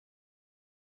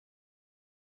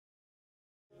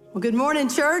Well, good morning,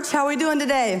 church. How are we doing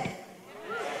today?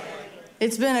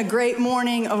 It's been a great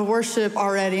morning of worship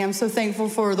already. I'm so thankful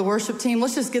for the worship team.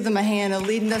 Let's just give them a hand of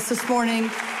leading us this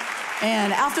morning.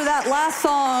 And after that last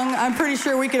song, I'm pretty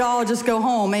sure we could all just go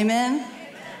home. Amen?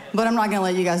 But I'm not going to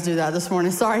let you guys do that this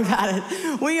morning. Sorry about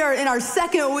it. We are in our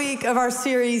second week of our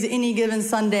series, Any Given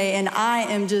Sunday, and I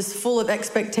am just full of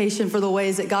expectation for the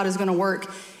ways that God is going to work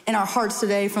in our hearts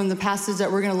today from the passage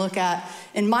that we're going to look at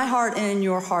in my heart and in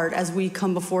your heart as we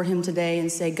come before him today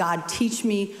and say, God, teach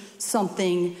me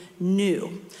something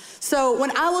new. So when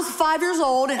I was 5 years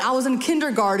old and I was in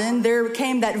kindergarten, there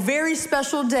came that very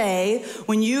special day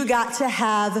when you got to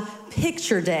have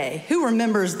picture day. Who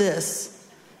remembers this?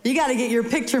 You got to get your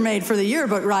picture made for the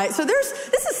yearbook, right? So this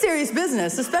is serious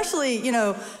business, especially,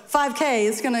 5K.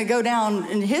 It's going to go down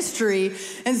in history.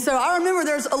 And so I remember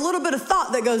there's a little bit of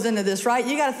thought that goes into this, right?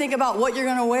 You got to think about what you're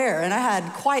going to wear. And I had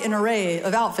quite an array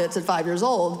of outfits at 5 years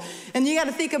old. And you got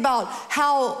to think about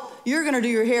how you're going to do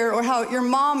your hair or how your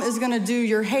mom is going to do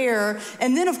your hair.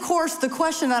 And then, of course, the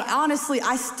question that honestly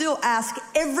I still ask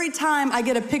every time I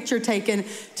get a picture taken,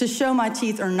 to show my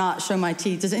teeth or not show my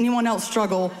teeth. Does anyone else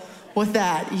struggle with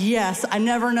that? Yes, I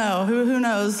never know. Who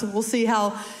knows? We'll see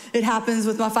how it happens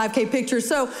with my 5K picture.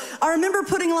 So I remember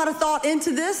putting a lot of thought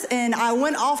into this, and I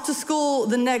went off to school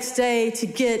the next day to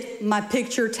get my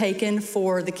picture taken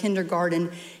for the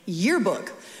kindergarten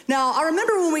yearbook. Now, I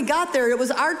remember when we got there, it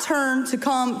was our turn to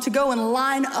go and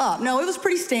line up. No, it was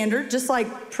pretty standard, just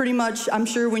like pretty much, I'm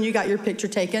sure, when you got your picture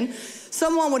taken.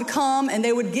 Someone would come and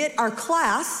they would get our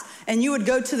class, and you would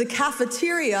go to the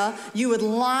cafeteria, you would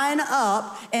line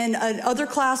up, and another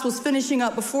class was finishing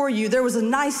up before you. There was a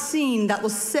nice scene that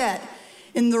was set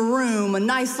in the room, a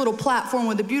nice little platform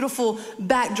with a beautiful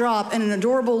backdrop and an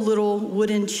adorable little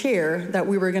wooden chair that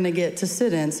we were gonna get to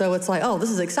sit in. So it's like, oh, this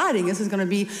is exciting. This is gonna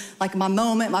be like my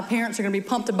moment. My parents are gonna be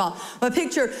pumped about my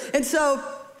picture. And so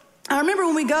I remember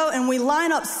when we go and we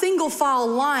line up single file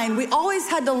line, we always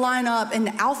had to line up in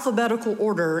alphabetical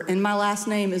order, and my last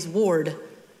name is Ward.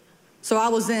 So I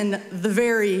was in the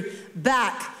very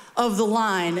back of the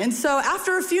line. And so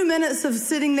after a few minutes of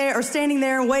sitting there or standing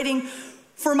there and waiting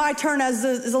for my turn as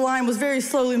the line was very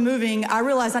slowly moving, I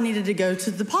realized I needed to go to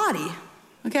the potty,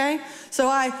 okay? So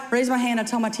I raised my hand, I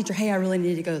tell my teacher, hey, I really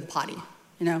need to go to the potty,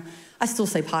 I still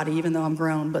say potty even though I'm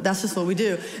grown, but that's just what we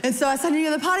do. And so I said, I need to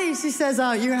go to the potty. She says,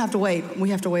 you're gonna have to wait.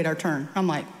 We have to wait our turn. I'm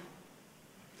like,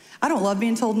 I don't love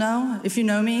being told no. If you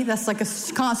know me, that's like a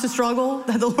constant struggle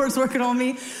that the Lord's working on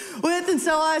me with. And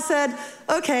so I said,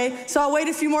 okay. So I'll wait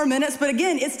a few more minutes. But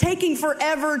again, it's taking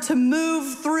forever to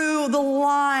move through the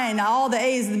line. All the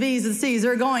A's, the B's, and the C's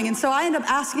are going. And so I end up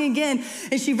asking again.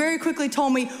 And she very quickly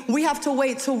told me, we have to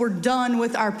wait till we're done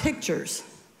with our pictures.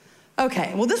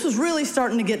 Okay, well, this was really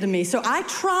starting to get to me. So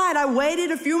I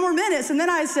waited a few more minutes. And then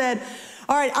I said,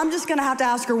 all right, I'm just gonna have to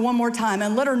ask her one more time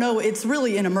and let her know it's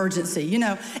really an emergency, And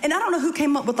I don't know who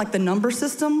came up with like the number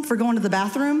system for going to the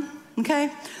bathroom,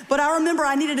 okay? But I remember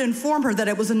I needed to inform her that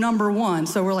it was a number 1.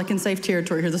 So we're like in safe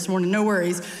territory here this morning, no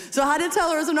worries. So I had to tell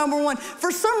her it was a number 1.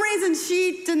 For some reason,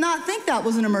 she did not think that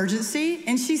was an emergency.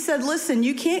 And she said, listen,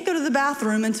 you can't go to the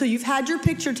bathroom until you've had your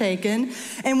picture taken.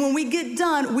 And when we get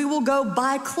done, we will go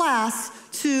by class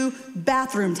to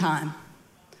bathroom time.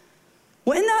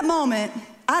 Well, in that moment,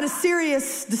 I had a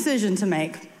serious decision to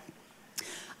make.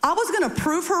 I was gonna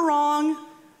prove her wrong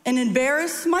and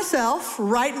embarrass myself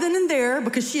right then and there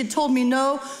because she had told me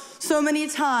no so many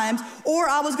times, or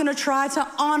I was gonna try to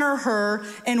honor her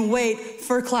and wait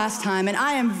for class time. And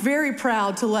I am very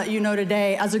proud to let you know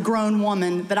today, as a grown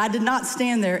woman, that I did not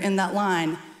stand there in that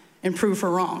line and prove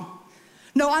her wrong.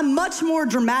 No, I'm much more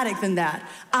dramatic than that.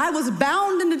 I was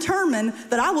bound and determined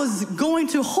that I was going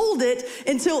to hold it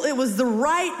until it was the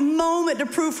right moment to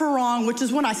prove her wrong, which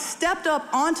is when I stepped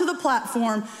up onto the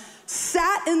platform,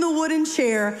 sat in the wooden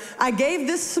chair, I gave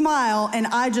this smile, and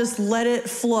I just let it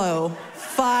flow.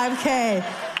 5K.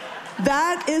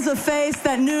 That is a face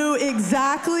that knew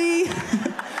exactly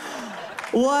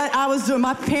what I was doing.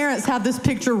 My parents have this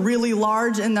picture really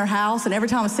large in their house, and every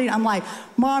time I see it, I'm like,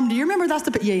 Mom, do you remember that's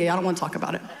the picture? Yeah, I don't want to talk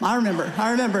about it. I remember.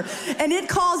 And it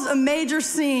caused a major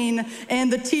scene,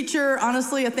 and the teacher,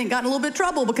 honestly, I think got in a little bit of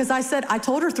trouble because I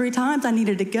told her 3 times I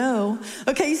needed to go.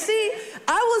 Okay, you see,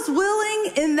 I was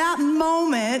willing in that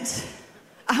moment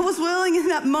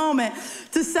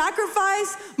to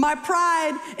sacrifice my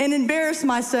pride and embarrass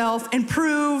myself and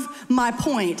prove my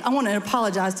point. I want to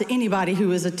apologize to anybody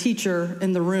who is a teacher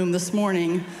in the room this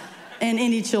morning, and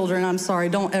any children. I'm sorry,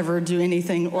 don't ever do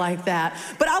anything like that.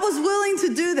 But I was willing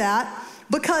to do that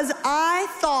because I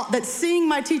thought that seeing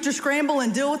my teacher scramble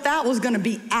and deal with that was going to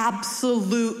be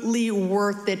absolutely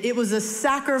worth it. It was a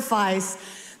sacrifice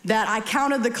that I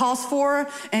counted the cost for,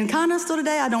 and kind of still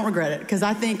today, I don't regret it, because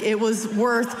I think it was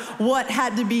worth what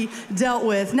had to be dealt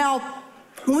with. Now,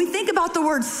 when we think about the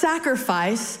word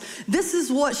sacrifice, this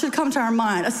is what should come to our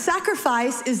mind. A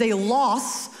sacrifice is a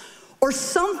loss or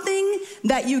something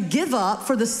that you give up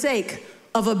for the sake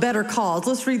of a better cause.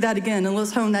 Let's read that again and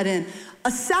let's hone that in.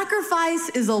 A sacrifice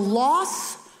is a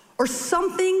loss or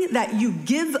something that you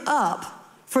give up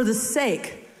for the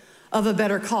sake of a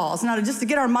better cause. Now, just to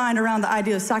get our mind around the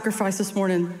idea of sacrifice this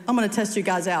morning, I'm gonna test you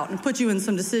guys out and put you in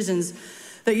some decisions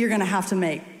that you're gonna have to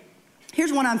make.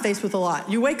 Here's one I'm faced with a lot.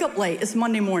 You wake up late, it's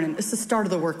Monday morning, it's the start of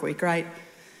the work week, right?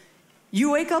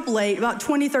 You wake up late, about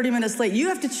 20, 30 minutes late. You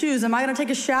have to choose, am I gonna take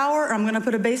a shower or I'm gonna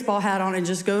put a baseball hat on and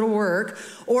just go to work?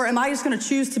 Or am I just gonna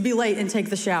choose to be late and take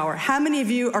the shower? How many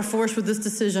of you are forced with this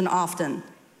decision often?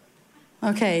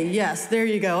 Okay, yes, there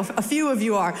you go. A few of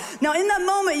you are. Now, in that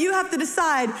moment, you have to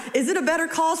decide, is it a better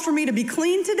cause for me to be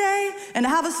clean today and to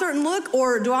have a certain look,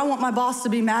 or do I want my boss to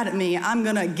be mad at me? I'm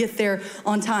gonna get there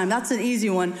on time. That's an easy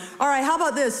one. All right, how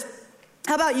about this?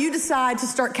 How about you decide to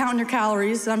start counting your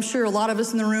calories? I'm sure a lot of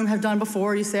us in the room have done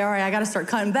before. You say, all right, I gotta start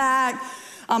cutting back.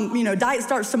 Diet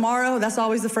starts tomorrow. That's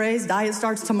always the phrase, diet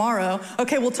starts tomorrow.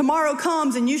 Okay, well, tomorrow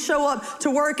comes and you show up to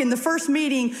work. In the first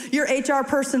meeting, your HR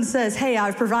person says, hey,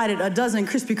 I've provided a dozen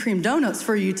Krispy Kreme donuts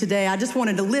for you today. I just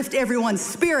wanted to lift everyone's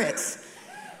spirits.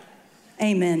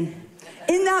 Amen.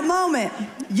 In that moment,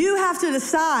 you have to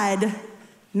decide,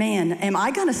 man, am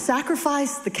I gonna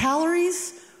sacrifice the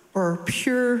calories or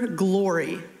pure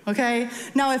glory? Okay?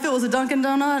 Now, if it was a Dunkin'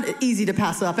 Donut, easy to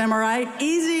pass up, am I right?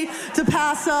 Easy to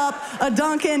pass up a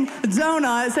Dunkin'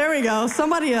 Donuts. There we go.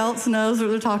 Somebody else knows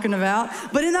what they're talking about.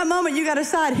 But in that moment, you gotta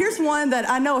decide. Here's one that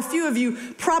I know a few of you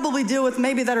probably deal with,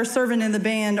 maybe that are serving in the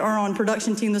band or on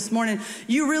production team this morning.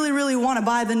 You really, really wanna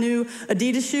buy the new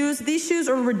Adidas shoes. These shoes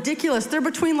are ridiculous. They're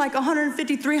between like $150,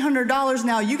 $300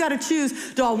 now. You gotta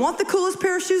choose, do I want the coolest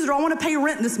pair of shoes or do I wanna pay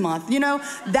rent this month? You know,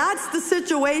 that's the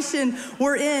situation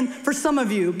we're in for some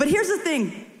of you. But here's the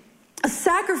thing, a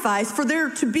sacrifice, for there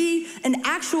to be an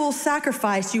actual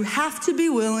sacrifice, you have to be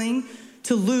willing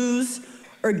to lose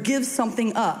or give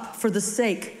something up for the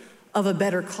sake of a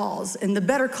better cause. And the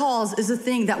better cause is the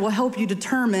thing that will help you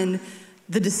determine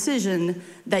the decision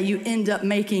that you end up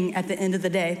making at the end of the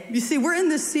day. You see, we're in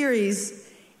this series,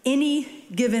 Any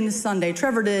Given Sunday.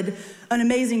 Trevor did an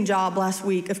amazing job last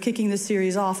week of kicking this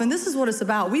series off. And this is what it's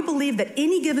about. We believe that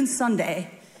any given Sunday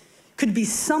could be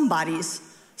somebody's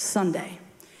Sunday.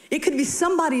 It could be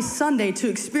somebody's Sunday to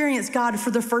experience God for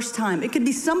the first time. It could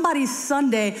be somebody's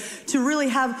Sunday to really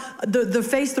have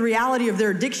face the reality of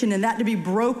their addiction and that to be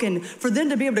broken, for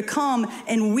them to be able to come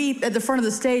and weep at the front of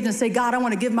the stage and say, God, I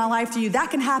want to give my life to you.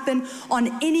 That can happen on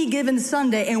any given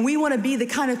Sunday, and we want to be the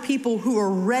kind of people who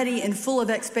are ready and full of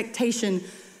expectation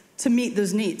to meet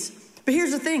those needs. But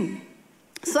here's the thing,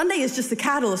 Sunday is just the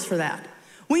catalyst for that.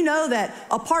 We know that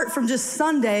apart from just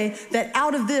Sunday, that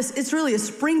out of this, it's really a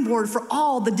springboard for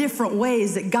all the different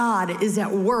ways that God is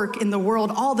at work in the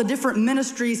world, all the different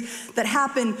ministries that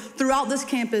happen throughout this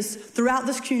campus, throughout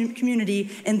this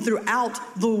community, and throughout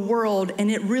the world.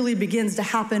 And it really begins to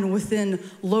happen within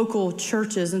local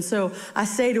churches. And so I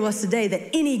say to us today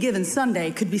that any given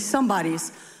Sunday could be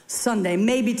somebody's Sunday.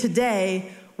 Maybe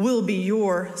today will be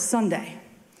your Sunday.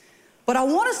 But I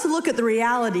want us to look at the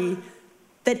reality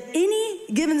that any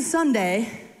given Sunday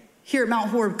here at Mount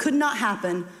Horeb could not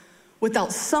happen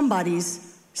without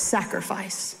somebody's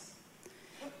sacrifice.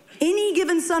 Any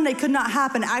given Sunday could not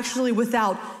happen actually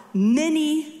without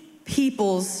many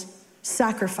people's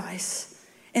sacrifice.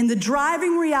 And the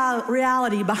driving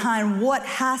reality behind what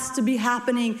has to be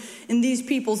happening in these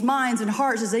people's minds and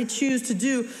hearts as they choose to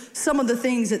do some of the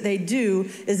things that they do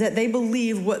is that they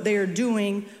believe what they are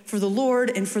doing for the Lord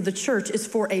and for the church is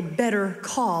for a better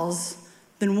cause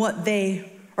than what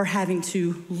they are having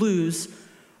to lose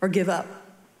or give up.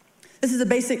 This is a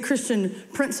basic Christian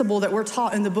principle that we're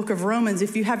taught in the book of Romans.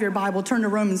 If you have your Bible, turn to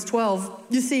Romans 12.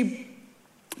 You see,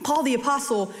 Paul the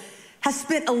Apostle has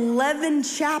spent 11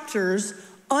 chapters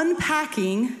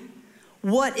unpacking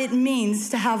what it means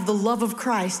to have the love of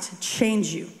Christ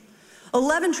change you.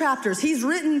 11 chapters. He's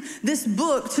written this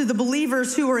book to the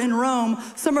believers who were in Rome.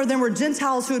 Some of them were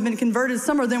Gentiles who had been converted.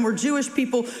 Some of them were Jewish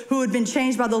people who had been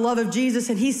changed by the love of Jesus.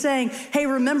 And he's saying, hey,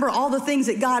 remember all the things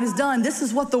that God has done. This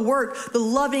is what the work, the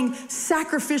loving,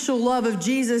 sacrificial love of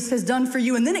Jesus has done for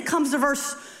you. And then it comes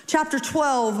to chapter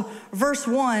 12, verse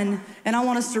 1. And I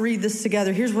want us to read this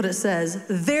together. Here's what it says.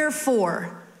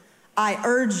 Therefore, I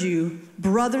urge you,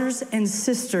 brothers and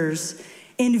sisters,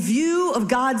 in view of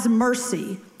God's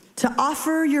mercy, to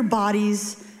offer your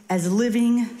bodies as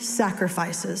living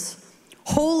sacrifices,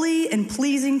 holy and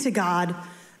pleasing to God.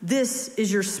 This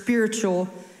is your spiritual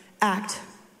act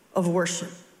of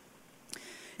worship.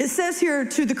 It says here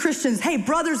to the Christians, hey,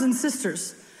 brothers and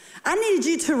sisters, I need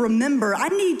you to remember, I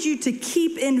need you to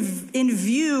keep in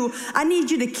view, I need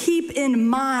you to keep in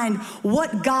mind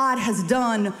what God has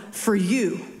done for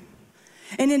you.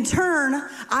 And in turn,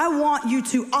 I want you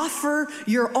to offer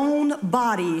your own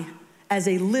body as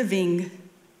a living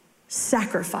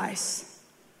sacrifice.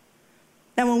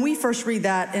 Now, when we first read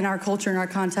that in our culture, in our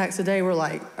context today, we're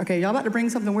like, okay, y'all about to bring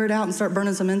something weird out and start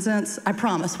burning some incense? I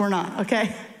promise we're not,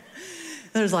 okay?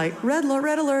 There's like, red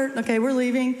alert, okay, we're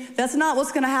leaving. That's not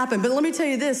what's gonna happen. But let me tell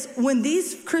you this, when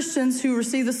these Christians who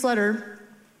received this letter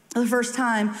the first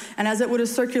time, and as it would have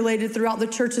circulated throughout the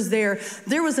churches there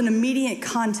was an immediate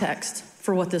context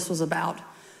for what this was about.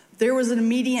 There was an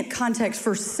immediate context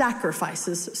for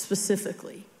sacrifices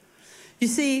specifically. You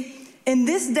see, in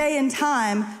this day and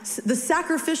time, the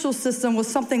sacrificial system was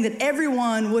something that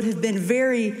everyone would have been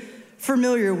very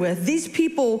familiar with. These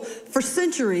people, for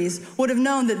centuries, would have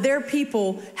known that their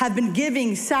people have been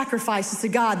giving sacrifices to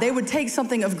God. They would take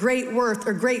something of great worth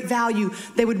or great value,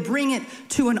 they would bring it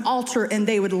to an altar and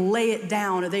they would lay it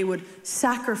down, or they would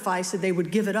sacrifice it, they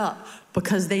would give it up,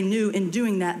 because they knew in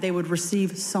doing that they would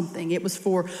receive something. It was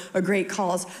for a great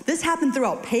cause. This happened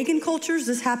throughout pagan cultures.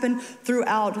 This happened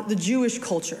throughout the Jewish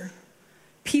culture.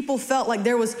 People felt like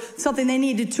there was something they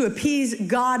needed to appease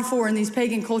God for in these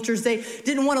pagan cultures. They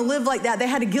didn't want to live like that. They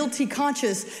had a guilty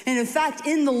conscience. And in fact,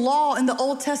 in the law, in the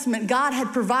Old Testament, God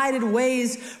had provided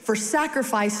ways for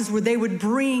sacrifices where they would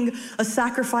bring a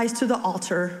sacrifice to the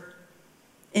altar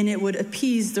and it would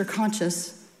appease their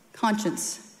conscience,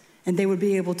 and they would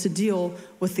be able to deal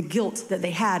with the guilt that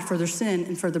they had for their sin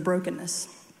and for their brokenness.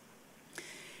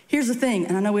 Here's the thing,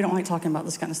 and I know we don't like talking about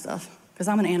this kind of stuff because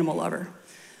I'm an animal lover.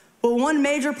 But one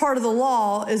major part of the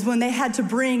law is when they had to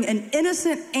bring an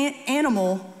innocent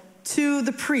animal to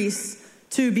the priests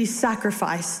to be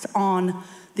sacrificed on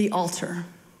the altar.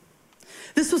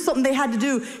 This was something they had to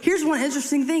do. Here's one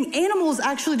interesting thing. Animals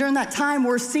actually during that time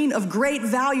were seen of great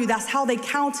value. That's how they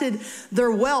counted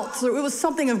their wealth. So it was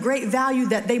something of great value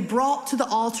that they brought to the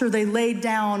altar, they laid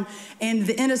down, and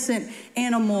the innocent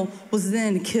animal was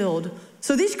then killed.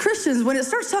 So these Christians, when it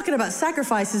starts talking about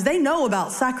sacrifices, they know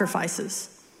about sacrifices.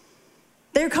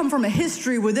 They come from a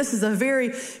history where this is a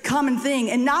very common thing.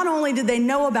 And not only did they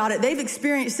know about it, they've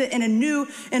experienced it in a new,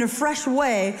 in a fresh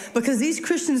way, because these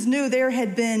Christians knew there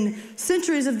had been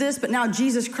centuries of this, but now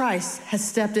Jesus Christ has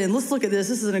stepped in. Let's look at this.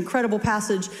 This is an incredible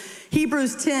passage.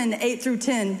 Hebrews 10, 8 through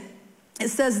 10. It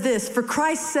says this, "For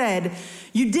Christ said,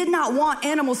 you did not want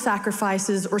animal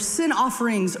sacrifices or sin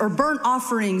offerings or burnt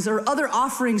offerings or other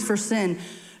offerings for sin,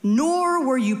 nor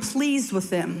were you pleased with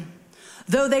them,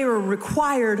 though they were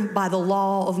required by the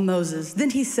law of Moses.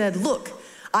 Then he said, look,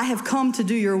 I have come to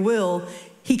do your will."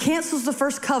 He cancels the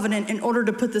first covenant in order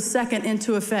to put the second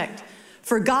into effect.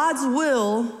 For God's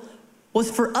will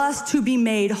was for us to be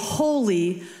made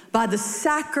holy by the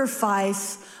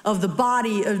sacrifice of the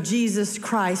body of Jesus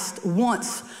Christ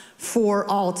once for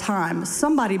all time.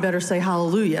 Somebody better say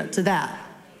hallelujah to that.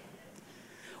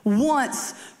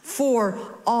 Once for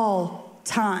all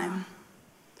time.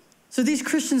 So these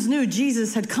Christians knew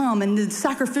Jesus had come and the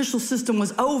sacrificial system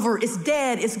was over. It's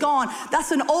dead. It's gone.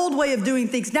 That's an old way of doing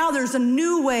things. Now there's a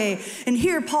new way. And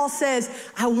here Paul says,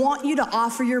 I want you to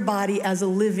offer your body as a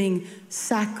living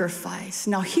sacrifice.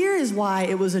 Now here is why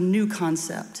it was a new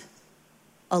concept.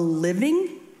 A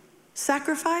living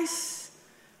sacrifice?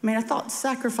 I mean, I thought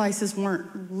sacrifices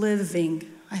weren't living.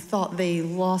 I thought they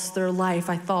lost their life.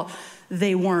 I thought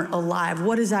they weren't alive.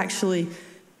 What is actually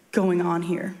going on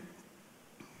here?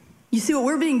 You see, what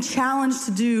we're being challenged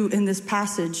to do in this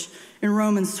passage in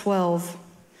Romans 12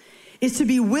 is to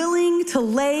be willing to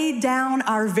lay down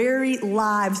our very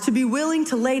lives, to be willing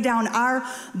to lay down our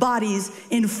bodies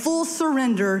in full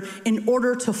surrender in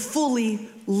order to fully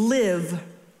live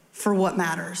for what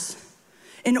matters.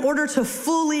 In order to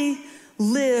fully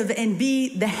live and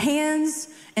be the hands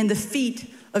and the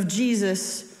feet of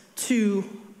Jesus to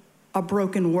a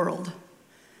broken world.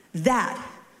 That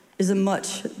is a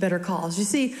much better cause. You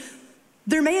see,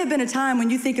 there may have been a time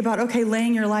when you think about, okay,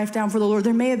 laying your life down for the Lord.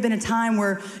 There may have been a time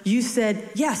where you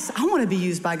said, yes, I want to be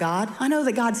used by God. I know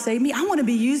that God saved me. I want to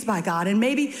be used by God. And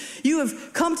maybe you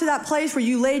have come to that place where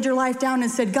you laid your life down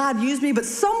and said, God, use me. But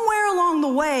somewhere along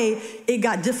the way, it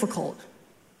got difficult.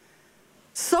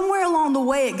 Somewhere along the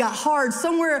way, it got hard.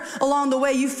 Somewhere along the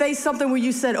way, you faced something where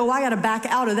you said, oh, I got to back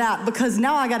out of that because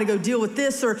now I got to go deal with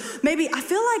this. Or maybe I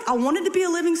feel like I wanted to be a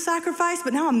living sacrifice,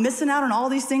 but now I'm missing out on all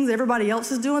these things everybody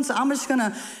else is doing. So I'm just going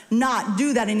to not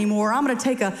do that anymore. I'm going to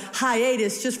take a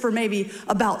hiatus just for maybe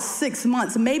about 6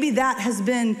 months. Maybe that has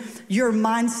been your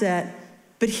mindset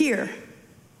But here,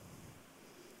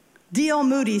 D.L.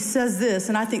 Moody says this,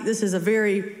 and I think this is a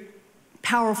very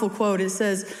powerful quote. It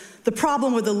says, "The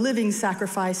problem with a living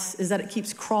sacrifice is that it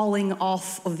keeps crawling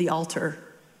off of the altar."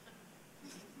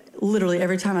 Literally,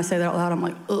 every time I say that out loud, I'm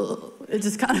like, ugh. It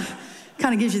just kind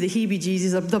of gives you the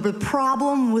heebie-jeebies. The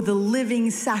problem with the living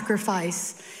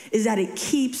sacrifice is that it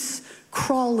keeps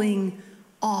crawling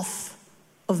off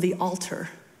of the altar.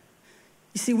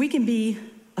 You see, we can be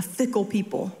a fickle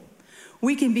people.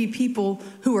 We can be people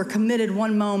who are committed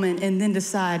one moment and then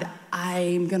decide,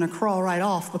 I'm gonna crawl right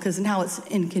off because now it's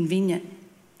inconvenient.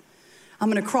 I'm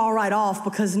gonna crawl right off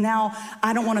because now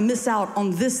I don't wanna miss out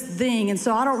on this thing. And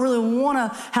so I don't really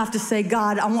wanna have to say,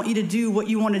 God, I want you to do what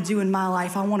you wanna do in my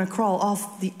life. I wanna crawl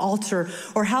off the altar.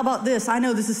 Or how about this? I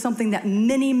know this is something that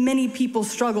many, many people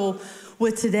struggle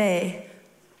with today.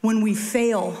 When we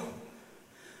fail,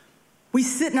 we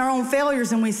sit in our own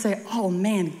failures and we say, oh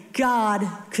man, God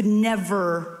could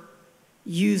never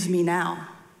use me now.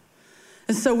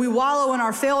 And so we wallow in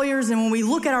our failures, and when we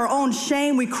look at our own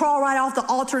shame, we crawl right off the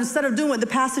altar. Instead of doing what the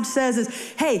passage says is,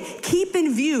 hey, keep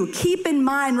in view, keep in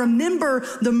mind, remember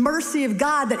the mercy of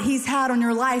God that he's had on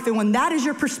your life. And when that is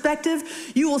your perspective,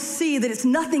 you will see that it's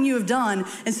nothing you have done.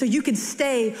 And so you can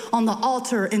stay on the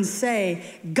altar and say,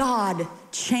 God,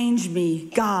 change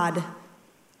me. God,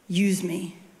 use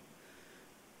me.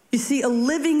 You see, a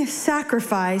living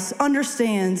sacrifice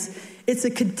understands it's a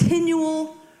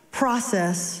continual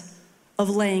process of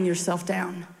laying yourself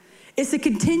down. It's a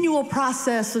continual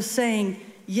process of saying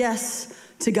yes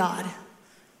to God.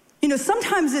 You know,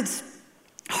 sometimes it's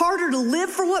harder to live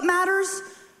for what matters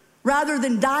rather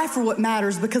than die for what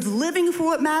matters, because living for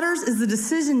what matters is the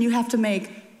decision you have to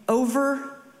make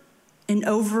over and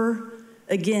over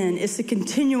again. It's a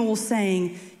continual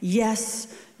saying,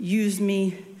 yes, use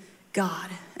me, God.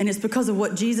 And it's because of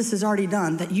what Jesus has already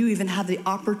done that you even have the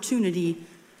opportunity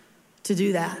to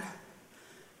do that.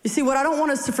 You see, what I don't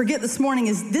want us to forget this morning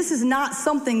is this is not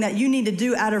something that you need to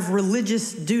do out of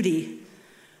religious duty.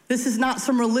 This is not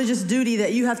some religious duty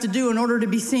that you have to do in order to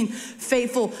be seen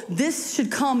faithful. This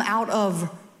should come out of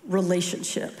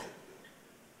relationship.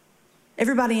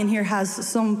 Everybody in here has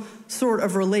some sort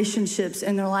of relationships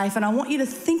in their life, and I want you to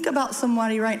think about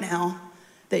somebody right now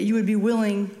that you would be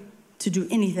willing to do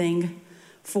anything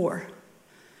for.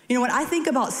 You know, when I think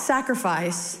about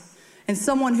sacrifice and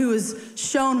someone who has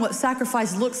shown what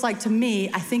sacrifice looks like to me,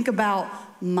 I think about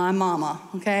my mama,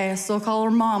 okay? I still call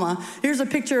her mama. Here's a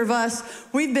picture of us.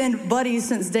 We've been buddies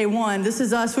since day one. This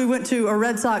is us. We went to a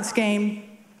Red Sox game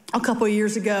a couple of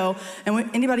years ago. And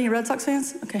anybody Red Sox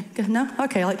fans? Okay, good. No?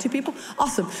 Okay, I like two people.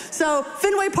 Awesome. So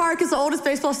Fenway Park is the oldest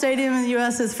baseball stadium in the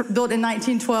U.S. It's built in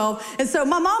 1912. And so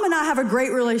my mom and I have a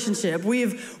great relationship.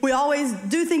 We always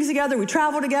do things together. We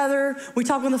travel together. We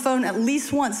talk on the phone at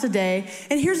least once a day.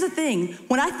 And here's the thing.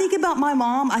 When I think about my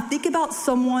mom, I think about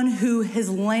someone who has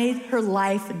laid her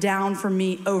life down for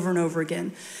me over and over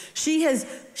again. She has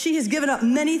given up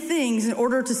many things in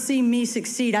order to see me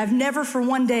succeed. I've never for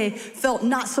one day felt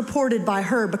not supported by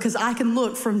her, because I can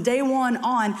look from day one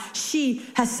on, she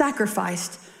has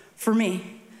sacrificed for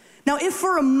me. Now, if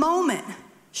for a moment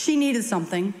she needed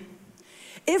something,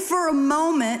 if for a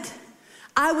moment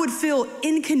I would feel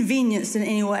inconvenienced in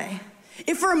any way,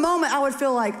 if for a moment I would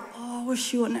feel like, I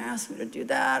wish you wouldn't ask me to do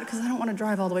that because I don't want to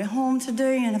drive all the way home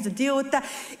today and have to deal with that.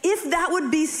 If that would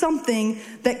be something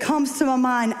that comes to my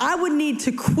mind, I would need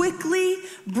to quickly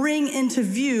bring into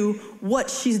view what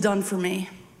she's done for me.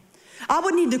 I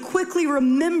would need to quickly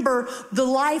remember the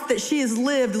life that she has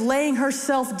lived, laying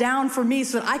herself down for me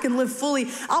so that I can live fully.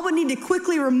 I would need to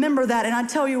quickly remember that, and I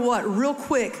tell you what, real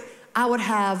quick, I would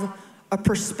have a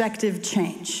perspective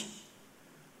change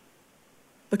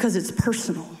because it's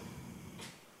personal.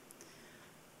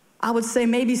 I would say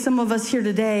maybe some of us here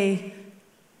today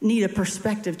need a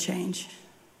perspective change.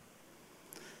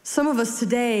 Some of us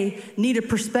today need a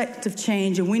perspective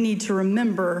change, and we need to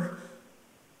remember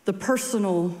the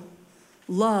personal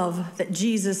love that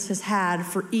Jesus has had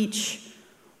for each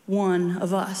one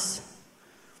of us.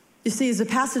 You see, as the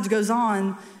passage goes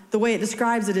on, the way it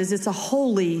describes it is it's a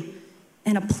holy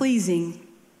and a pleasing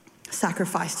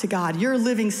sacrifice to God. Your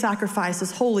living sacrifice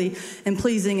is holy and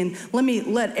pleasing. And let me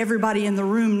let everybody in the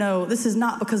room know this is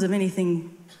not because of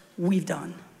anything we've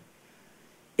done.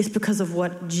 It's because of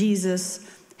what Jesus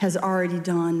has already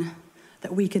done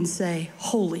that we can say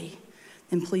holy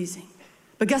and pleasing.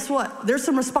 But guess what? There's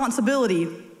some responsibility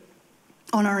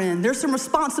on our end. There's some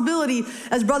responsibility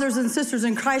as brothers and sisters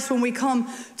in Christ when we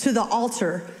come to the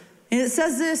altar. And it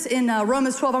says this in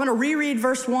Romans 12. I'm going to reread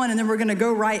verse 1, and then we're going to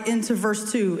go right into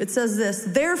verse 2. It says this: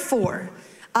 "Therefore,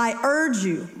 I urge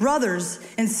you, brothers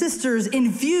and sisters,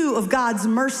 in view of God's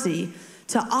mercy,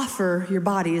 to offer your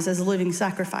bodies as a living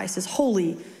sacrifice, as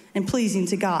holy and pleasing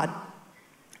to God.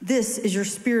 This is your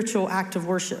spiritual act of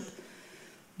worship.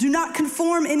 Do not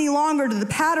conform any longer to the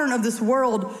pattern of this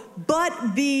world,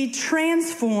 but be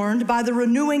transformed by the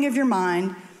renewing of your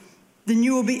mind. Then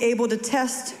you will be able to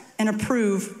test and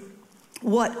approve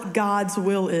what God's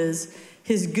will is,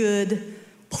 his good,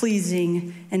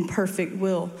 pleasing, and perfect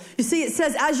will. You see, it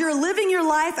says, as you're living your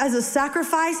life as a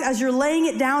sacrifice, as you're laying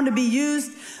it down to be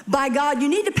used by God, you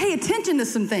need to pay attention to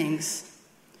some things.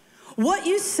 What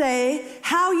you say,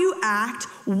 how you act,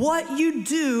 what you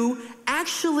do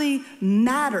actually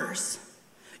matters.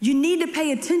 You need to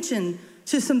pay attention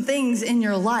to some things in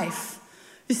your life.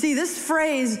 You see, this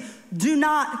phrase, do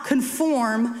not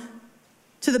conform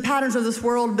to the patterns of this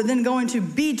world, but then going to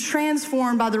be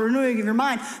transformed by the renewing of your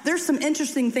mind. There's some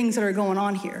interesting things that are going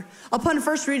on here. Upon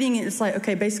first reading it, it's like,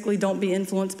 okay, basically don't be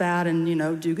influenced bad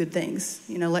and, do good things.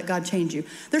 Let God change you.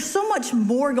 There's so much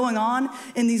more going on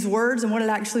in these words and what it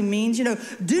actually means.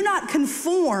 Do not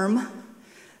conform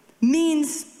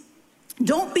means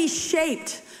don't be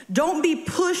shaped. Don't be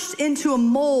pushed into a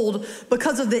mold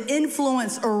because of the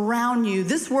influence around you.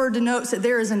 This word denotes that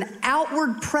there is an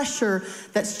outward pressure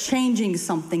that's changing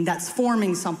something, that's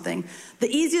forming something. The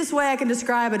easiest way I can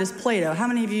describe it is Play-Doh. How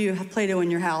many of you have Play-Doh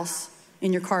in your house,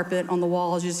 in your carpet, on the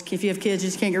walls? If you have kids, you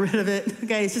just can't get rid of it.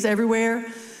 Okay, it's just everywhere.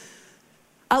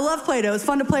 I love Play-Doh. It's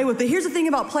fun to play with. But here's the thing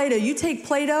about Play-Doh. You take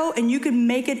Play-Doh and you can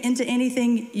make it into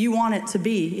anything you want it to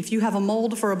be. If you have a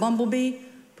mold for a bumblebee,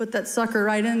 put that sucker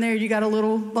right in there. You got a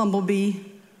little bumblebee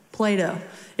Play-Doh.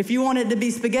 If you want it to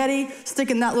be spaghetti, stick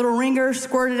in that little ringer,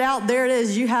 squirt it out. There it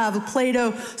is. You have a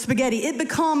Play-Doh spaghetti. It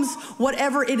becomes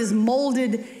whatever it is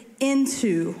molded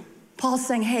into. Paul's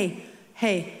saying,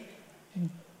 hey,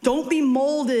 don't be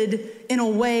molded in a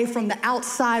way from the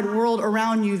outside world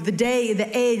around you, the day,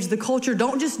 the age, the culture.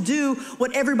 Don't just do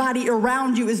what everybody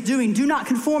around you is doing. Do not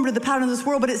conform to the pattern of this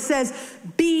world, but it says,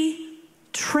 be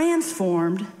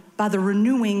transformed by the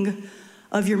renewing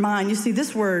of your mind. You see,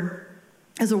 this word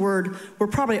is a word we're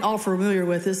probably all familiar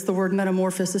with. It's the word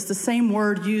metamorphosis. It's the same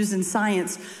word used in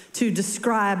science to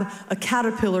describe a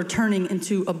caterpillar turning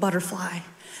into a butterfly.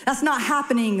 That's not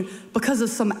happening because of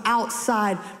some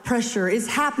outside pressure. It's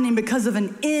happening because of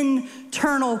an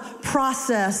internal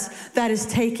process that is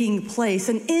taking place,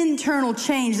 an internal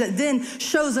change that then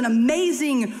shows an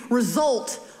amazing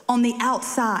result on the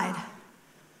outside.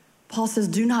 Paul says,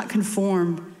 do not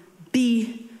conform,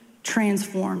 be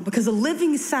transformed, because a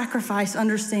living sacrifice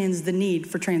understands the need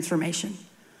for transformation.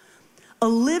 A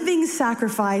living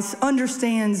sacrifice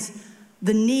understands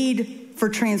the need for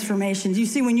transformation. You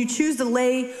see, when you choose to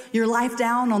lay your life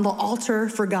down on the altar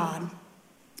for God,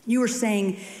 you are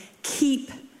saying, keep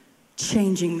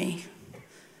changing me.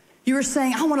 You are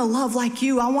saying, I want to love like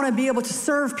you. I want to be able to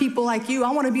serve people like you.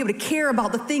 I want to be able to care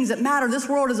about the things that matter. This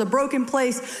world is a broken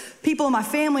place. People in my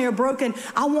family are broken.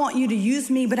 I want you to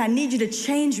use me, but I need you to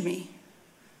change me.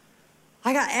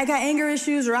 I got anger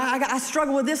issues, or I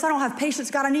struggle with this. I don't have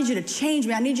patience. God, I need you to change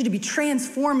me. I need you to be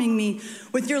transforming me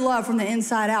with your love from the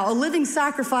inside out. A living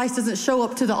sacrifice doesn't show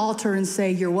up to the altar and say,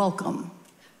 you're welcome.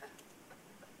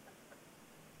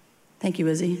 Thank you,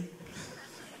 Izzy.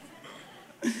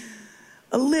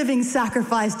 A living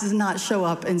sacrifice does not show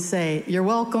up and say, you're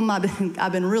welcome.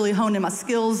 I've been really honing my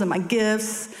skills and my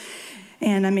gifts.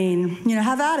 And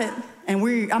have at it. And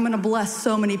I'm going to bless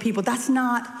so many people. That's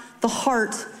not the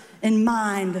heart and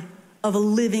mind of a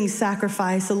living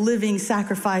sacrifice. A living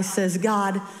sacrifice says,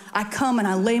 God, I come and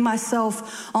I lay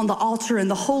myself on the altar,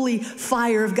 and the holy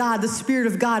fire of God, the Spirit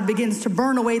of God, begins to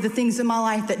burn away the things in my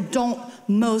life that don't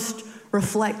most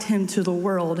reflect him to the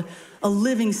world. A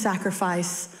living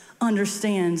sacrifice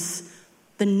understands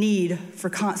the need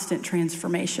for constant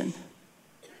transformation.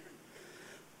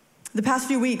 The past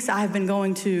few weeks, I have been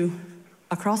going to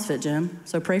a CrossFit gym,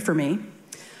 so pray for me.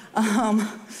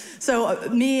 So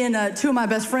me and two of my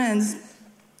best friends,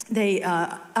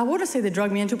 I want to say they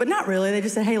drugged me into it, but not really. They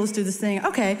just said, hey, let's do this thing.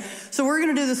 Okay, so we're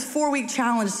going to do this 4-week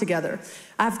challenge together.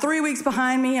 I have 3 weeks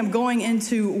behind me. I'm going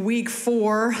into week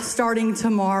 4 starting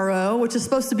tomorrow, which is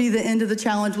supposed to be the end of the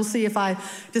challenge. We'll see if I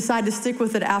decide to stick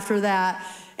with it after that.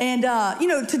 And,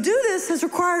 to do this has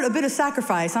required a bit of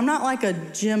sacrifice. I'm not like a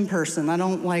gym person. I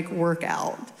don't like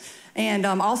workout. And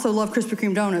I also love Krispy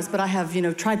Kreme donuts, but I have,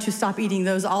 tried to stop eating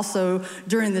those also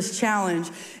during this challenge.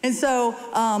 And so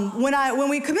when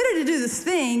we committed to do this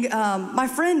thing, my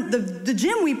friend, the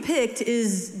gym we picked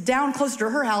is down closer to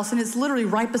her house, and it's literally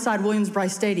right beside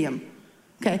Williams-Brice Stadium.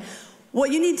 Okay,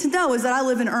 what you need to know is that I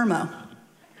live in Irmo.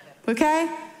 Okay,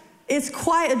 it's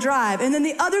quite a drive. And then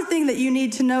the other thing that you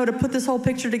need to know to put this whole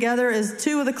picture together is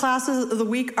 2 of the classes of the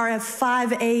week are at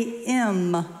 5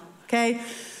 a.m. okay?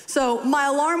 So my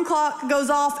alarm clock goes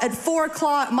off at 4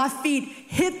 o'clock. My feet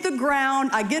hit the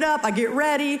ground. I get up, I get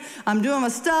ready. I'm doing my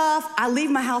stuff. I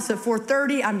leave my house at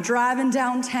 4:30. I'm driving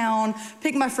downtown,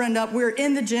 pick my friend up. We're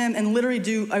in the gym and literally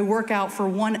do a workout for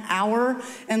 1 hour.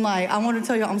 And like, I want to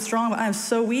tell you, I'm strong, but I am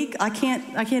so weak. I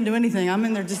can't do anything. I'm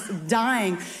in there just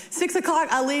dying. 6 o'clock,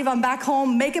 I leave. I'm back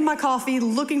home, making my coffee,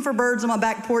 looking for birds on my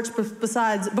back porch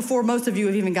before most of you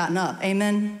have even gotten up.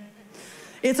 Amen?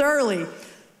 It's early.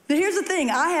 But here's the thing,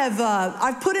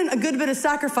 I've put in a good bit of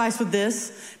sacrifice with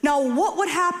this. Now, what would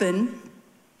happen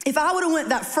if I would have went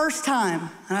that first time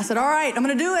and I said, all right, I'm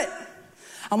gonna do it.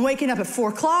 I'm waking up at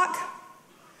 4 o'clock.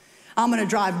 I'm gonna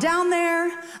drive down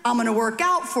there. I'm gonna work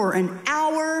out for an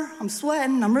hour. I'm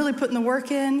sweating, I'm really putting the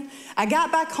work in. I got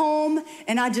back home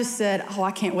and I just said, oh,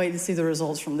 I can't wait to see the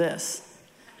results from this.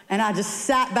 And I just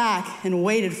sat back and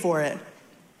waited for it.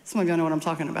 Someone gonna know what I'm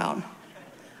talking about.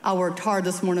 I worked hard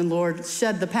this morning, Lord,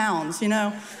 shed the pounds, you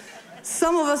know.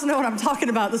 Some of us know what I'm talking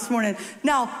about this morning.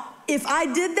 Now, if I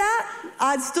did that,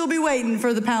 I'd still be waiting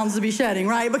for the pounds to be shedding,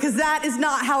 right? Because that is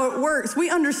not how it works. We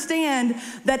understand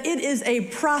that it is a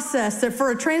process, that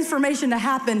for a transformation to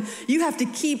happen, you have to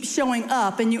keep showing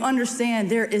up, and you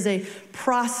understand there is a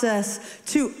process.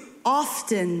 Too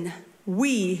often,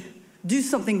 we do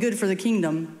something good for the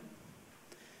kingdom.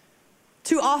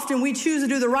 Too often we choose to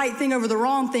do the right thing over the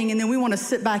wrong thing, and then we want to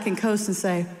sit back and coast and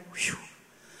say, whew,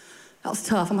 that was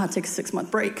tough. I'm going to take a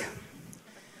 6-month break.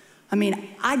 I mean,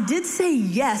 I did say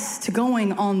yes to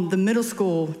going on the middle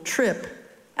school trip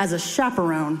as a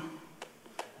chaperone.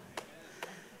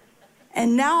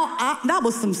 And now that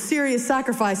was some serious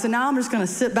sacrifice. And now I'm just going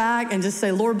to sit back and just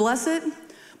say, Lord, bless it.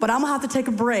 But I'm going to have to take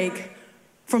a break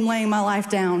from laying my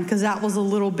life down because that was a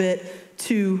little bit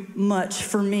too much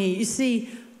for me. You see,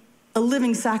 a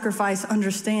living sacrifice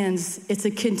understands it's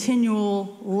a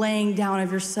continual laying down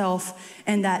of yourself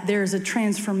and that there's a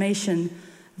transformation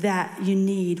that you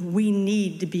need. We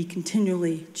need to be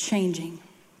continually changing.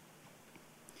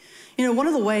 You know, one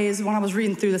of the ways, when I was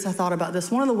reading through this, I thought about this.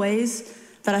 One of the ways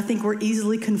that I think we're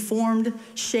easily conformed,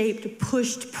 shaped,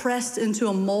 pushed, pressed into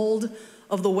a mold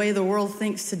of the way the world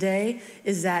thinks today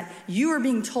is that you are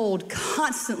being told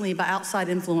constantly by outside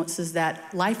influences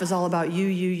that life is all about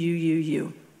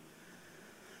you.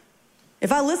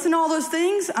 If I listen to all those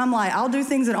things, I'm like, I'll do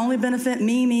things that only benefit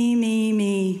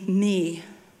me.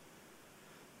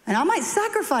 And I might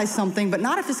sacrifice something, but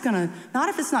not if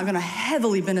it's not gonna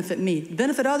heavily benefit me.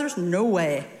 Benefit others? No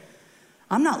way.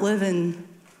 I'm not living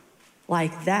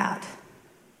like that.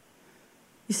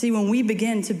 You see, when we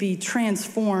begin to be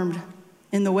transformed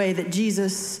in the way that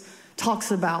Jesus talks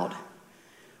about,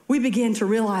 we begin to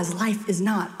realize life is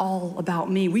not all about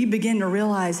me. We begin to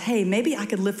realize, hey, maybe I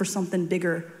could live for something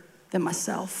bigger than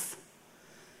myself.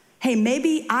 Hey,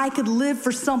 maybe I could live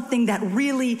for something that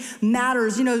really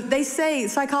matters. You know, they say,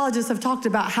 psychologists have talked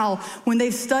about how when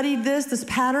they've studied this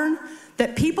pattern,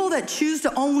 that people that choose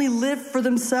to only live for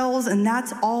themselves and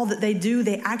that's all that they do,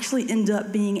 they actually end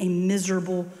up being a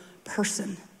miserable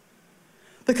person.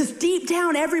 Because deep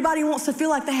down, everybody wants to feel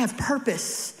like they have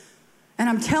purpose. And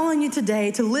I'm telling you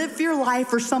today, to live your life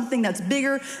for something that's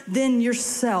bigger than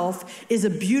yourself is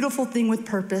a beautiful thing with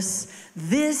purpose.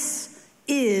 This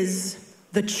is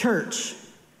the church.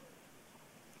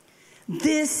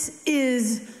 This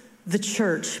is the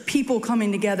church. People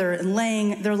coming together and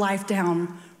laying their life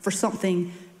down for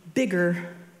something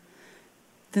bigger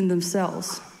than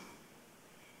themselves.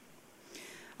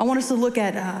 I want us to look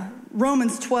at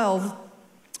Romans 12,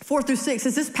 4 through 6,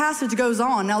 as this passage goes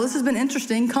on. Now, this has been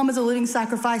interesting. Come as a living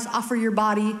sacrifice, offer your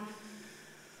body.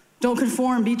 Don't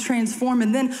conform, be transformed.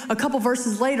 And then a couple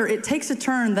verses later, it takes a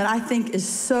turn that I think is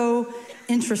so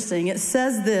interesting. It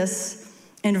says this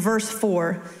in verse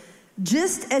 4,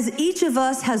 just as each of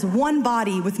us has one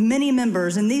body with many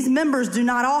members, and these members do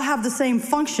not all have the same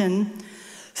function,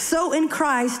 so in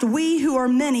Christ, we who are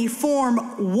many form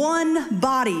one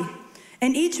body.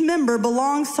 And each member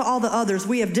belongs to all the others.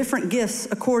 We have different gifts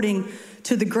according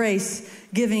to the grace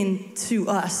given to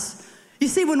us. You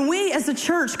see, when we as a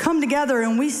church come together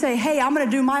and we say, hey, I'm gonna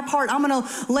do my part, I'm gonna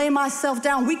lay myself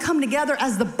down, we come together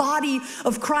as the body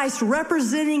of Christ,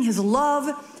 representing his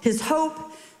love, his hope,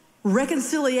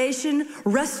 reconciliation,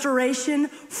 restoration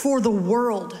for the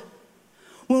world.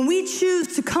 When we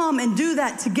choose to come and do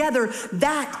that together,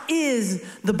 that is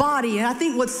the body. And I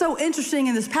think what's so interesting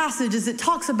in this passage is it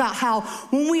talks about how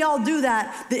when we all do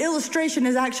that, the illustration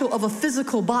is actual of a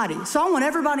physical body. So I want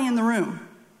everybody in the room,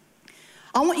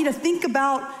 I want you to think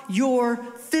about your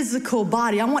physical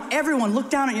body. I want everyone, look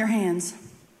down at your hands.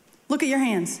 Look at your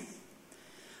hands.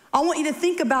 I want you to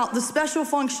think about the special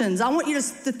functions. I want you to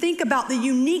think about the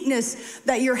uniqueness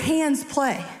that your hands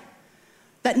play.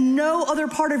 that no other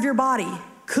part of your body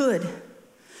could.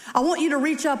 I want you to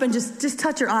reach up and just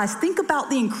touch your eyes. Think about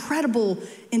the incredible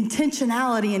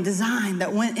intentionality and design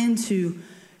that went into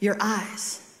your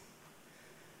eyes.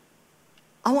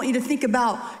 I want you to think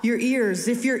about your ears.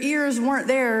 If your ears weren't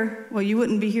there, well, you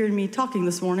wouldn't be hearing me talking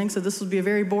this morning, so this would be a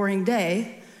very boring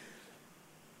day.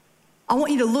 I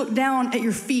want you to look down at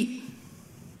your feet.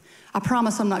 I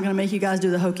promise I'm not going to make you guys do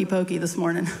the hokey pokey this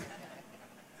morning.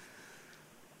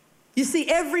 You see,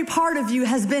 every part of you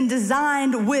has been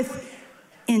designed with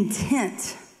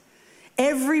intent.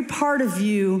 Every part of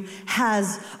you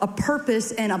has a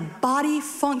purpose, and a body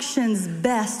functions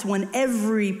best when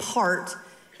every part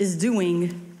is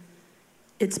doing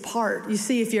its part. You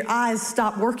see, if your eyes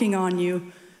stopped working on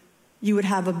you, you would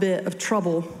have a bit of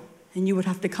trouble and you would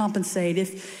have to compensate.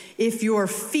 If your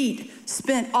feet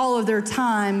spent all of their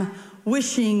time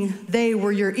wishing they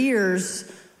were your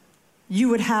ears, you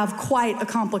would have quite a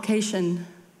complication.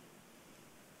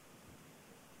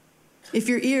 If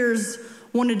your ears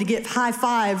wanted to get high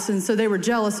fives and so they were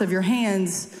jealous of your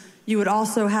hands, you would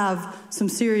also have some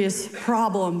serious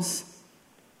problems.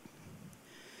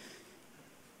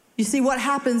 You see, what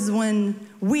happens when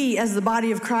we as the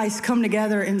body of Christ come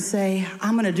together and say,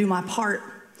 I'm gonna do my part.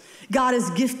 God has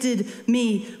gifted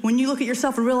me. When you look at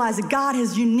yourself and realize that God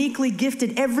has uniquely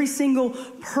gifted every single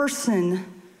person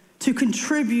to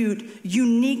contribute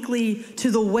uniquely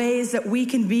to the ways that we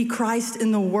can be Christ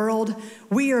in the world,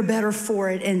 we are better for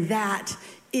it, and that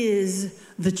is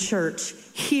the church.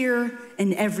 Here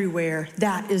and everywhere,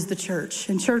 that is the church.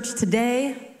 And church,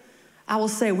 today, I will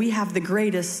say we have the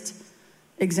greatest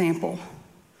example.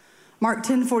 Mark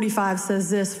 10:45 says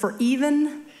this, for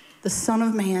even the Son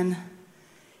of Man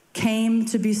came not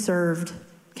to be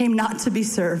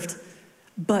served,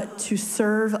 but to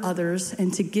serve others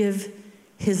and to give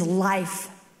his life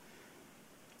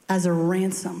as a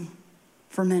ransom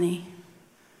for many.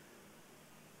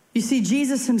 You see,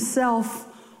 Jesus himself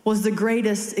was the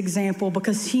greatest example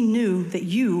because he knew that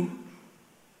you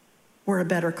were a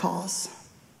better cause.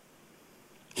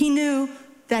 He knew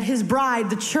that his bride,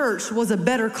 the church, was a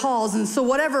better cause. And so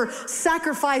whatever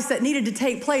sacrifice that needed to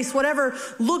take place, whatever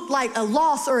looked like a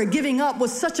loss or a giving up,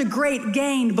 was such a great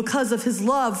gain because of his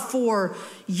love for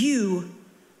you,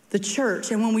 the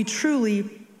church. And when we truly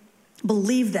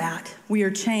believe that, we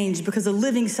are changed, because a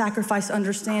living sacrifice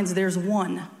understands there's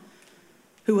one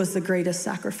who was the greatest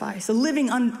sacrifice. A living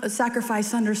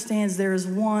sacrifice understands there is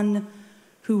one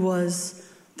who was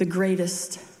the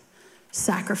greatest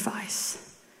sacrifice.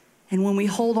 And when we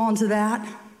hold on to that,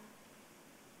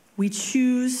 we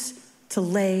choose to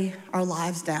lay our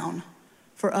lives down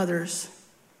for others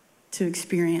to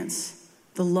experience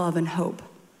the love and hope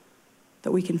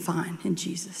that we can find in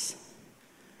Jesus.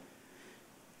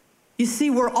 You see,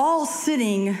 we're all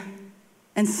sitting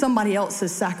in somebody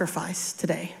else's sacrifice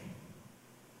today.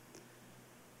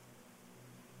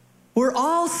 We're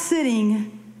all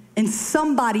sitting in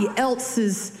somebody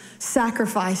else's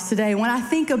sacrifice today. When I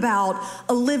think about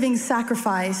a living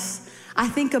sacrifice, I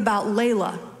think about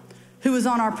Layla, who was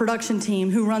on our production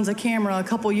team, who runs a camera. A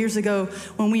couple years ago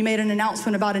when we made an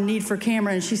announcement about a need for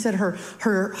camera, and she said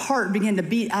her heart began to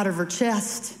beat out of her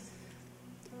chest.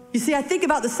 You see, I think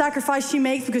about the sacrifice she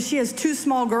makes because she has 2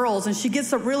 small girls, and she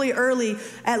gets up really early,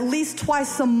 at least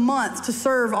twice a month, to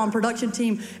serve on production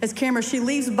team as camera. She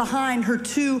leaves behind her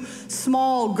 2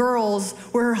 small girls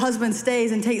where her husband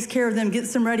stays and takes care of them,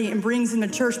 gets them ready, and brings them to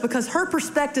church, because her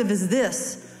perspective is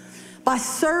this: by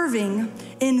serving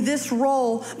in this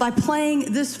role, by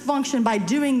playing this function, by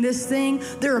doing this thing,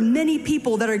 there are many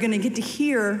people that are going to get to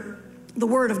hear the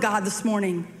word of God this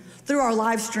morning through our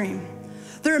live stream.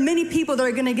 There are many people that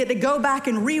are going to get to go back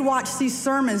and rewatch these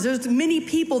sermons. There's many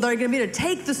people that are going to be able to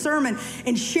take the sermon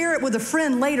and share it with a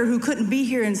friend later who couldn't be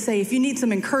here and say, if you need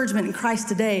some encouragement in Christ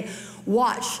today,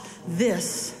 watch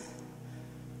this.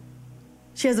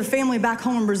 She has a family back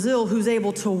home in Brazil who's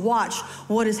able to watch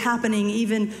what is happening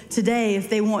even today if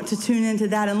they want to tune into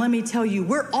that. And let me tell you,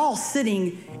 we're all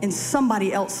sitting in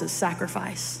somebody else's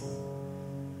sacrifice.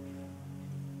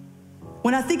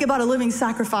 When I think about a living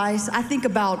sacrifice, I think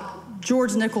about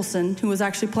George Nicholson, who was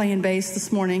actually playing bass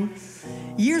this morning.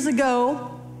 Years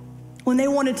ago, when they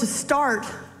wanted to start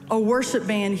a worship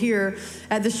band here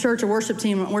at this church, a worship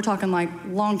team, we're talking like a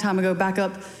long time ago, back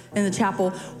up in the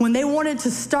chapel. When they wanted to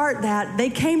start that,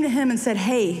 they came to him and said,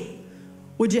 hey,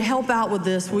 Would you help out with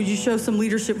this? Would you show some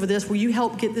leadership with this? Will you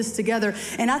help get this together?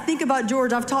 And I think about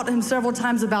George. I've talked to him several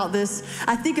times about this.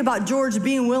 I think about George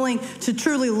being willing to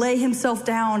truly lay himself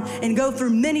down and go through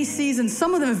many seasons,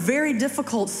 some of them very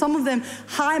difficult, some of them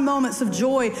high moments of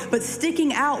joy, but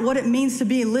sticking out what it means to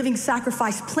be a living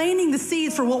sacrifice, planting the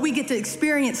seeds for what we get to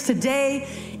experience today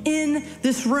in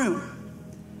this room.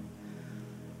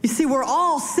 You see, we're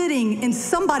all sitting in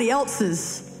somebody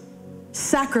else's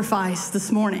sacrifice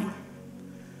this morning.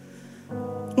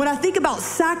 When I think about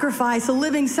sacrifice, a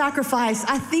living sacrifice,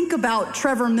 I think about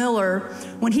Trevor Miller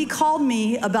when he called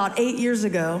me about 8 years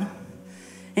ago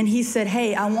and he said,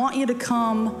 hey, I want you to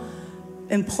come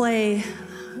and play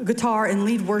guitar and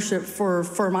lead worship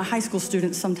for my high school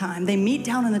students sometime. They meet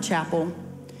down in the chapel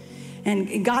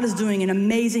and God is doing an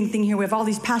amazing thing here. We have all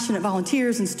these passionate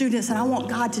volunteers and students, and I want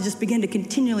God to just begin to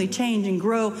continually change and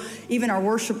grow even our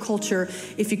worship culture.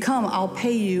 If you come, I'll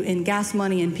pay you in gas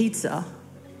money and pizza.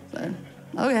 So,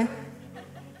 okay.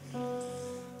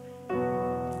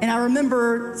 And I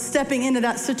remember stepping into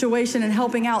that situation and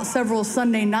helping out several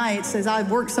Sunday nights as I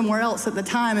worked somewhere else at the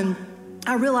time. And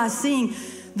I realized seeing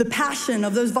the passion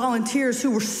of those volunteers who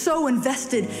were so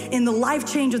invested in the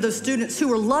life change of those students, who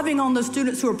were loving on those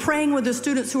students, who were praying with those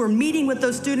students, who were meeting with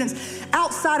those students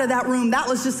outside of that room. That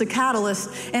was just a catalyst.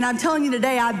 And I'm telling you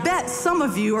today, I bet some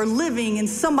of you are living in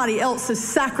somebody else's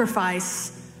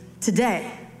sacrifice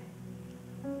today.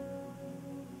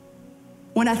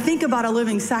 When I think about a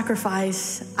living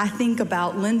sacrifice, I think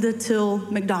about Linda Till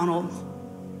McDonald.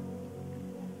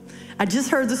 I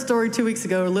just heard the story 2 weeks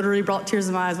ago. It literally brought tears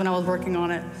to my eyes when I was working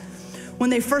on it. When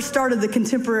they first started the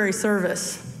contemporary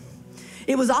service,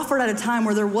 it was offered at a time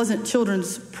where there wasn't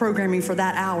children's programming for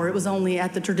that hour. It was only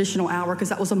at the traditional hour because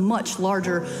that was a much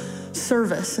larger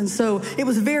service. And so it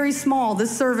was very small.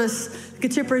 This service, the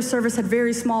contemporary service, had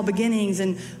very small beginnings,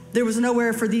 and there was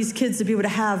nowhere for these kids to be able to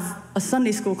have a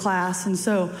Sunday school class. And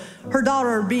so her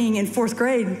daughter, being in 4th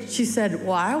grade, she said,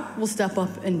 well, I will step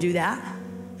up and do that.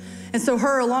 And so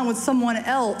her, along with someone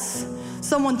else,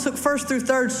 someone took 1st through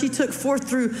 3rd, she took 4th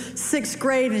through 6th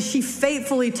grade, and she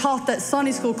faithfully taught that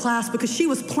Sunday school class because she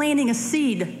was planting a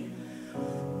seed.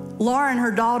 Lauren,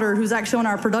 her daughter, who's actually on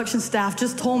our production staff,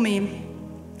 just told me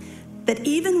that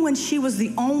even when she was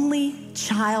the only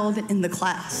child in the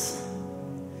class,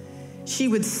 she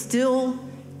would still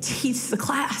teach the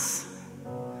class.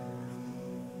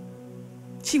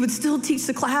 She would still teach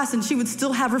the class, and she would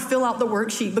still have her fill out the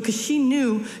worksheet because she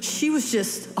knew she was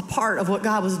just a part of what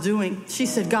God was doing. She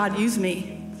said, God, use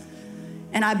me.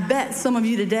 And I bet some of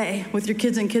you today, with your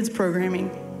kids and kids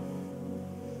programming,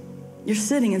 you're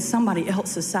sitting in somebody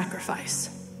else's sacrifice.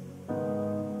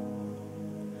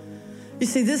 You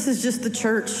see, this is just the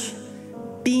church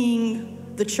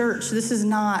being the church. This is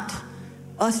not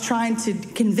us trying to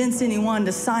convince anyone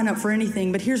to sign up for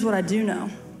anything. But here's what I do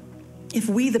know. If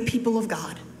we, the people of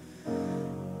God,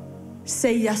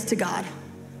 say yes to God,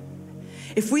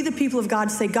 if we, the people of God,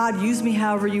 say, God, use me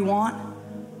however you want,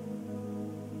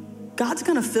 God's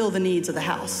going to fill the needs of the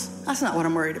house. That's not what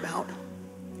I'm worried about.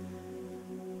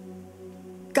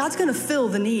 God's going to fill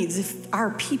the needs if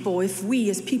our people, if we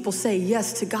as people say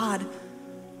yes to God.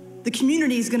 The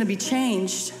community is going to be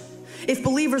changed. If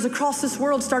believers across this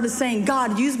world started saying,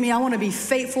 God, use me, I want to be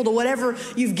faithful to whatever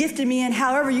you've gifted me in,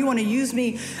 however you want to use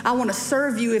me, I want to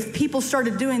serve you. If people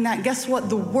started doing that, guess what?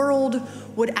 The world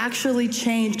would actually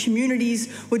change.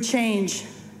 Communities would change.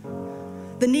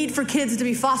 The need for kids to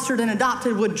be fostered and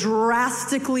adopted would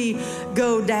drastically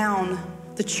go down.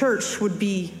 The church would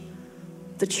be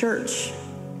the church.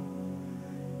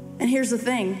 And here's the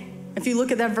thing. If you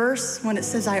look at that verse, when it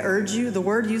says, I urge you, the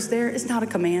word used there is not a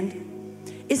command.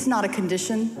 It's not a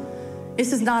condition.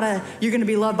 This is not a, you're going to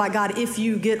be loved by God if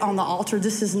you get on the altar.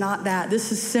 This is not that.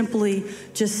 This is simply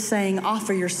just saying,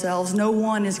 offer yourselves. No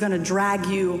one is going to drag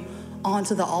you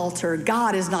onto the altar.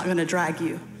 God is not going to drag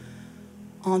you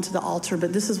onto the altar.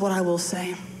 But this is what I will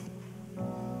say.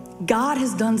 God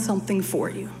has done something for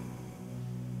you.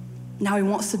 Now he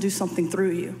wants to do something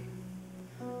through you.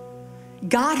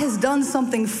 God has done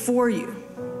something for you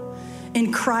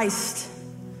in Christ,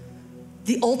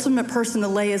 the ultimate person to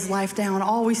lay his life down.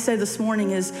 All we say this morning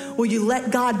is, will you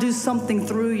let God do something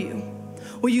through you?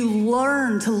 Will you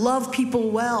learn to love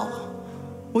people well?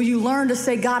 Will you learn to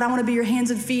say, God, I want to be your hands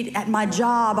and feet at my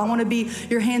job. I want to be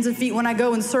your hands and feet when I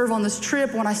go and serve on this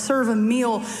trip, when I serve a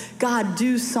meal. God,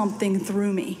 do something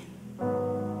through me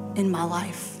in my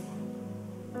life.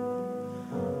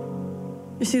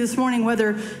 You see, this morning,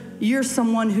 whether you're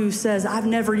someone who says, I've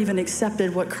never even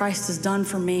accepted what Christ has done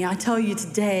for me, I tell you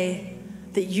today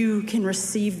that you can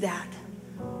receive that.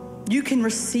 You can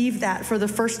receive that for the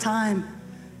first time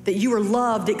that you are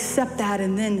loved, accept that,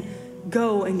 and then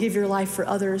go and give your life for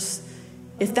others.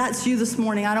 If that's you this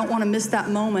morning, I don't want to miss that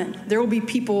moment. There will be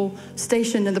people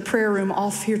stationed in the prayer room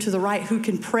off here to the right who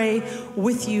can pray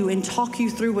with you and talk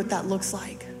you through what that looks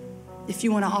like if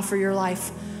you want to offer your life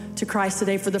to Christ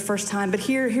today for the first time. But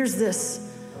here's this.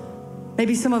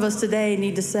 Maybe some of us today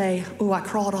need to say, oh, I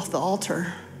crawled off the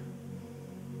altar.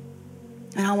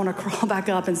 And I want to crawl back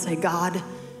up and say, God,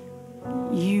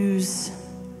 use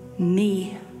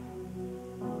me.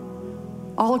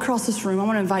 All across this room, I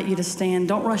want to invite you to stand.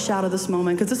 Don't rush out of this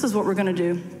moment, because this is what we're going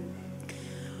to do.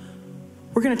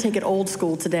 We're going to take it old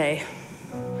school today.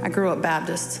 I grew up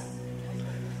Baptist.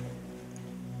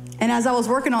 And as I was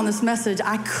working on this message,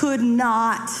 I could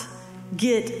not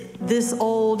get this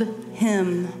old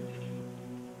hymn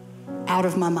out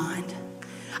of my mind.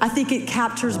 I think it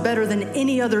captures better than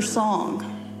any other song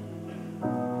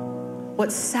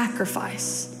what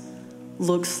sacrifice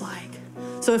looks like.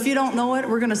 So if you don't know it,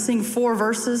 we're going to sing 4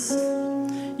 verses.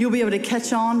 You'll be able to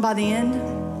catch on by the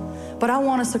end. But I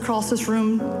want us across this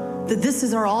room that this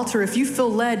is our altar. If you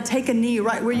feel led, take a knee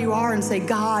right where you are and say,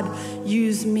 God,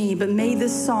 use me. But may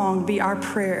this song be our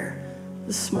prayer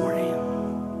this morning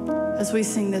as we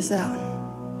sing this out.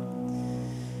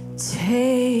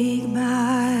 Take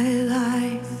my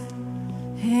life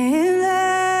and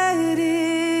let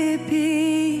it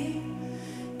be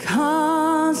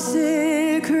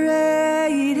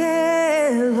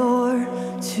consecrated, Lord,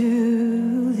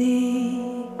 to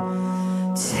thee.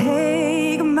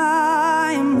 Take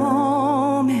my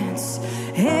moments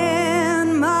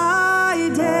and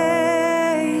my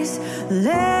days,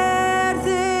 let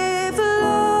them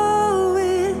flow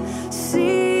with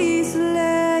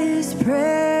ceaseless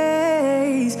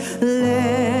praise.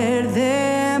 Let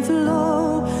them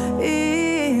flow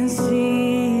in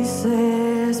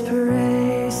ceaseless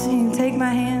praise. Sing, take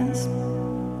my hands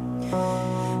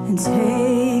and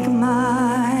take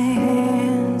my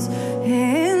hands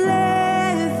and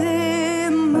let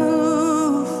them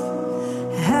move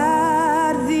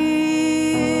at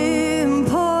the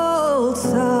impulse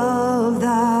of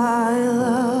thy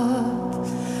love.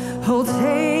 Oh,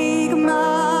 take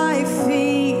my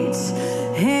feet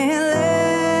and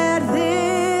let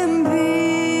them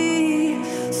be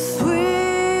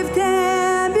swift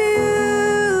and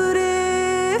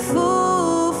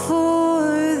beautiful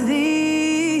for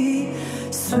thee.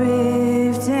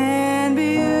 Swift and beautiful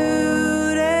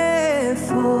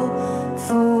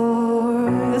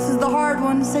for. This is the hard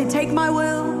one. Say, take my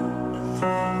will.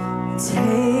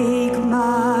 Take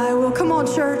my will. Come on,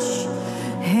 church.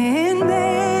 And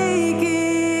make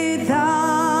it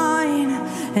thine,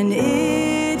 and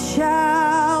it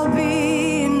shall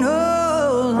be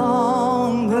no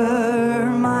longer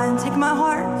mine. Take my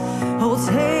heart. Oh,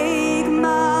 take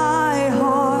my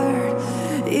heart.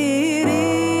 It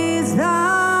is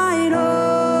thine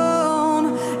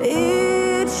own.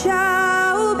 It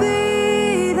shall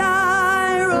be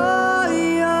thy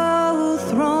royal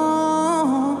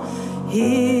throne.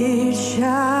 It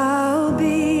shall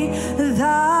be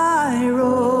thy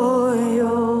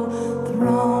royal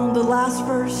throne. The last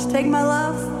verse. Take my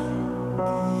love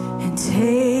and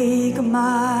take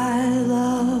my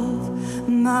love,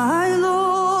 my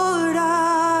Lord,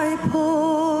 I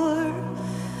pour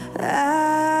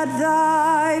at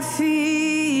thy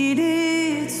feet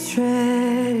its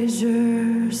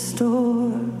treasure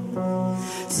store.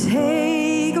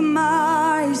 Take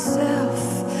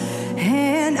myself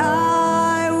and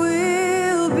I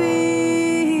will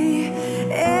be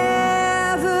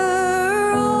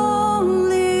ever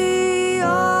only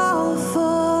all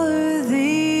for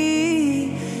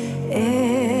thee.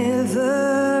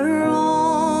 Ever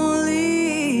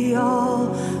only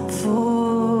all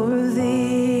for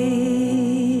thee.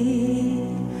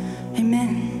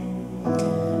 Amen.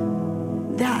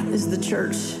 That is the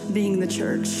church being the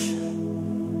church.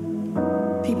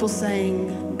 People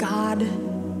saying, God,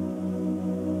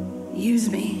 use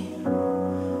me.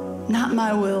 Not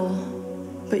my will,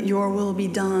 but your will be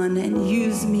done. And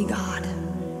use me, God.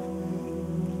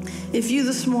 If you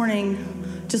this morning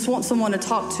just want someone to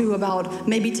talk to about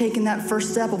maybe taking that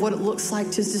first step of what it looks like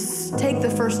to just take the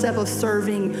first step of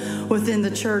serving within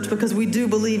the church, because we do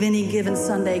believe any given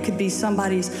Sunday could be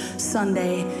somebody's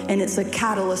Sunday, and it's a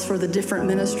catalyst for the different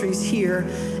ministries here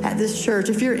at this church.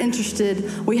 If you're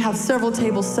interested, we have several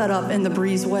tables set up in the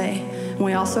breezeway, and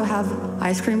we also have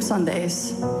ice cream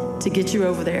sundaes to get you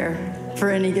over there for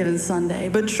any given Sunday.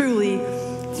 But truly,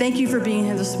 thank you for being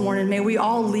here this morning. May we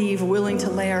all leave willing to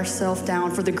lay ourselves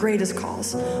down for the greatest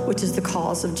cause, which is the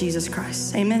cause of Jesus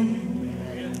Christ.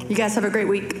 Amen. You guys have a great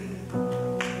week.